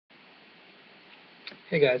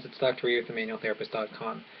Hey guys, it's Dr. Reed with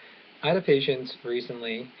themanualtherapist.com. I had a patient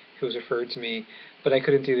recently who was referred to me, but I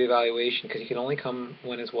couldn't do the evaluation because he could only come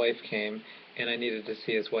when his wife came, and I needed to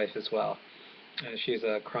see his wife as well. She's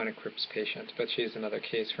a chronic Crips patient, but she's another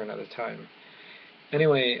case for another time.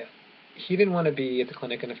 Anyway, he didn't want to be at the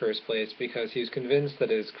clinic in the first place because he was convinced that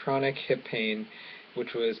his chronic hip pain,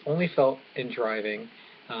 which was only felt in driving,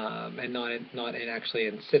 and not in actually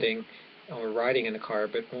in sitting or riding in a car,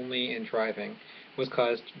 but only in driving, was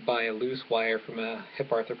caused by a loose wire from a hip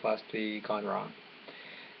arthroplasty gone wrong.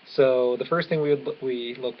 So the first thing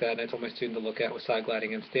we looked at, and I told my student to look at, was side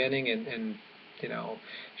gliding and standing, and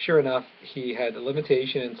sure enough, he had a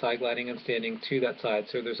limitation in side gliding and standing to that side.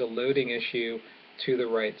 So there's a loading issue to the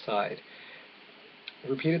right side.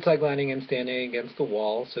 Repeated side gliding and standing against the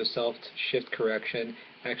wall, so self-shift correction,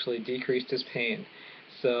 actually decreased his pain.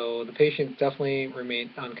 So the patient definitely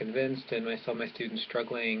remained unconvinced, and I saw my student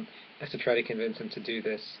struggling as to try to convince him to do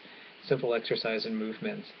this simple exercise and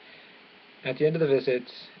movement. At the end of the visit,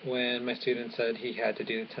 when my student said he had to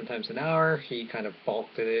do it 10 times an hour, he kind of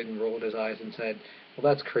balked at it and rolled his eyes and said,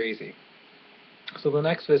 well, that's crazy. So the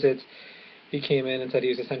next visit, he came in and said he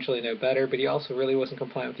was essentially no better, but he also really wasn't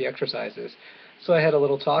compliant with the exercises. So I had a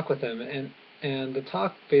little talk with him, and the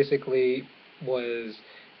talk basically was,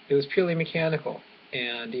 it was purely mechanical.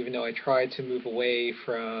 And even though I tried to move away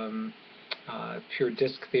from pure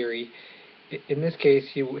disc theory, in this case,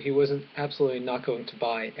 he wasn't absolutely not going to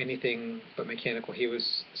buy anything but mechanical. He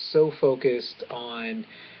was so focused on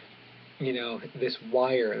this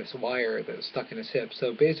wire that was stuck in his hip.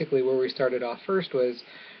 So basically, where we started off first was,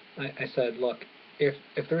 I said, look,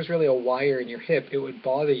 if there's really a wire in your hip, it would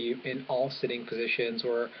bother you in all sitting positions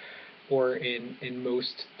or in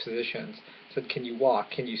most positions. I said, can you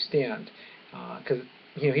walk? Can you stand? Because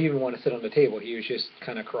he didn't want to sit on the table. He was just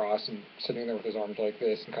kind of cross and sitting there with his arms like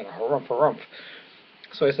this and kind of harumph harumph.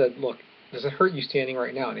 So I said, look, does it hurt you standing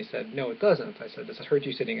right now? And he said, no, it doesn't. I said, does it hurt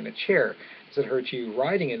you sitting in a chair? Does it hurt you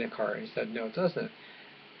riding in a car? And he said, no, it doesn't.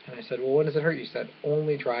 And I said, well, when does it hurt you? He said,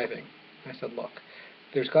 only driving. I said, look,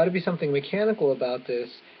 there's got to be something mechanical about this,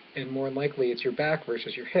 and more than likely it's your back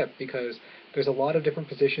versus your hip, because there's a lot of different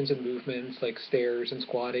positions and movements like stairs and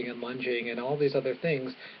squatting and lunging and all these other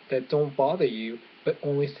things that don't bother you, but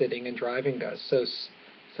only sitting and driving does. So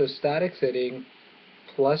static sitting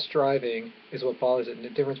plus driving is what bothers it. And the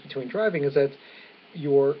difference between driving is that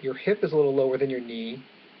your hip is a little lower than your knee,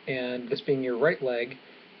 and this being your right leg,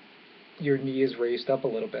 your knee is raised up a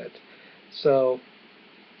little bit. So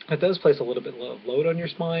it does place a little bit of load on your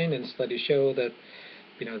spine, and studies show that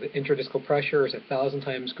the intradiscal pressure is 1,000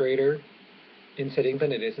 times greater in sitting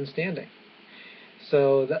than it is in standing.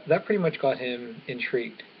 So that pretty much got him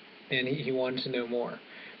intrigued, and he wanted to know more.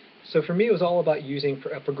 So for me, it was all about using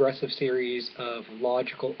a progressive series of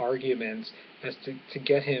logical arguments as to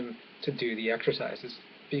get him to do the exercises.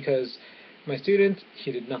 Because my student,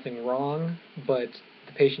 he did nothing wrong, but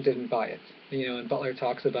the patient didn't buy it. And Butler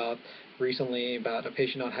talks about recently about a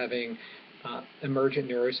patient not having emergent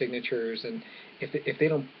neurosignatures, and if they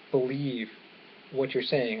don't believe what you're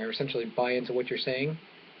saying or essentially buy into what you're saying,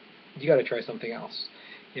 you got to try something else.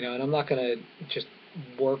 And I'm not going to just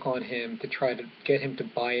work on him to try to get him to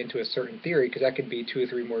buy into a certain theory, because that could be 2 or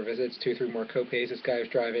 3 more visits, 2 or 3 more copays. This guy was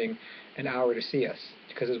driving an hour to see us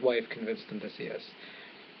because his wife convinced him to see us.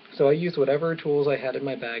 So I used whatever tools I had in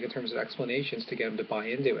my bag in terms of explanations to get him to buy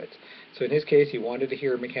into it. So in his case, he wanted to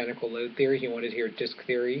hear mechanical load theory, he wanted to hear disc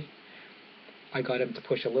theory. I got him to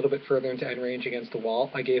push a little bit further into end range against the wall.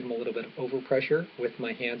 I gave him a little bit of overpressure with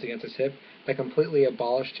my hands against his hip. That completely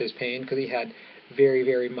abolished his pain because he had very,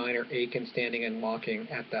 very minor ache in standing and walking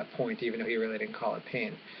at that point, even though he really didn't call it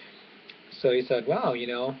pain. So he said, wow,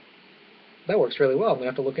 that works really well. I'm going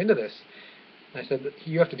to have to look into this. And I said,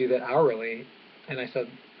 you have to do that hourly. And I said,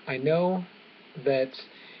 I know that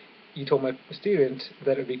you told my student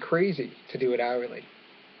that it would be crazy to do it hourly,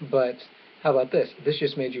 but how about this? This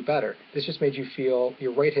just made you better. This just made you feel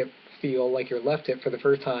your right hip feel like your left hip for the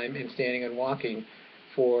first time in standing and walking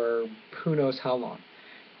for who knows how long.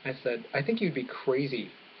 I said, I think you'd be crazy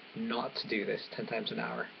not to do this 10 times an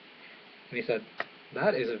hour. And he said,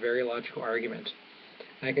 that is a very logical argument.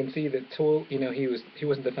 And I can see that he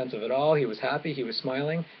wasn't defensive at all. He was happy. He was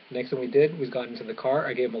smiling. The next thing we did was got into the car.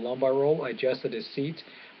 I gave him a lumbar roll. I adjusted his seat.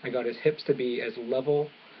 I got his hips to be as level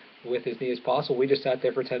with his knee as possible. We just sat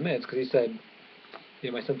there for 10 minutes because he said,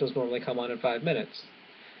 my symptoms normally come on in 5 minutes.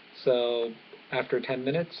 So after 10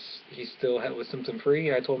 minutes, he still was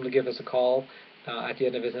symptom-free. I told him to give us a call at the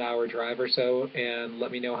end of his hour drive or so and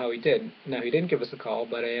let me know how he did. Now, he didn't give us a call,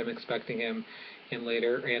 but I am expecting him in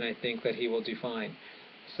later, and I think that he will do fine.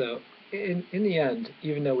 So in the end,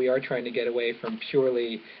 even though we are trying to get away from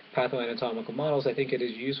purely pathoanatomical models, I think it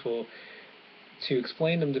is useful to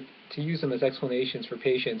explain them to use them as explanations for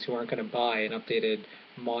patients who aren't going to buy an updated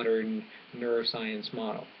modern neuroscience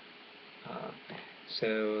model. Uh,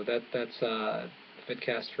 so that's the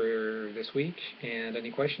vidcast for this week. And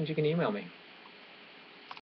any questions, you can email me.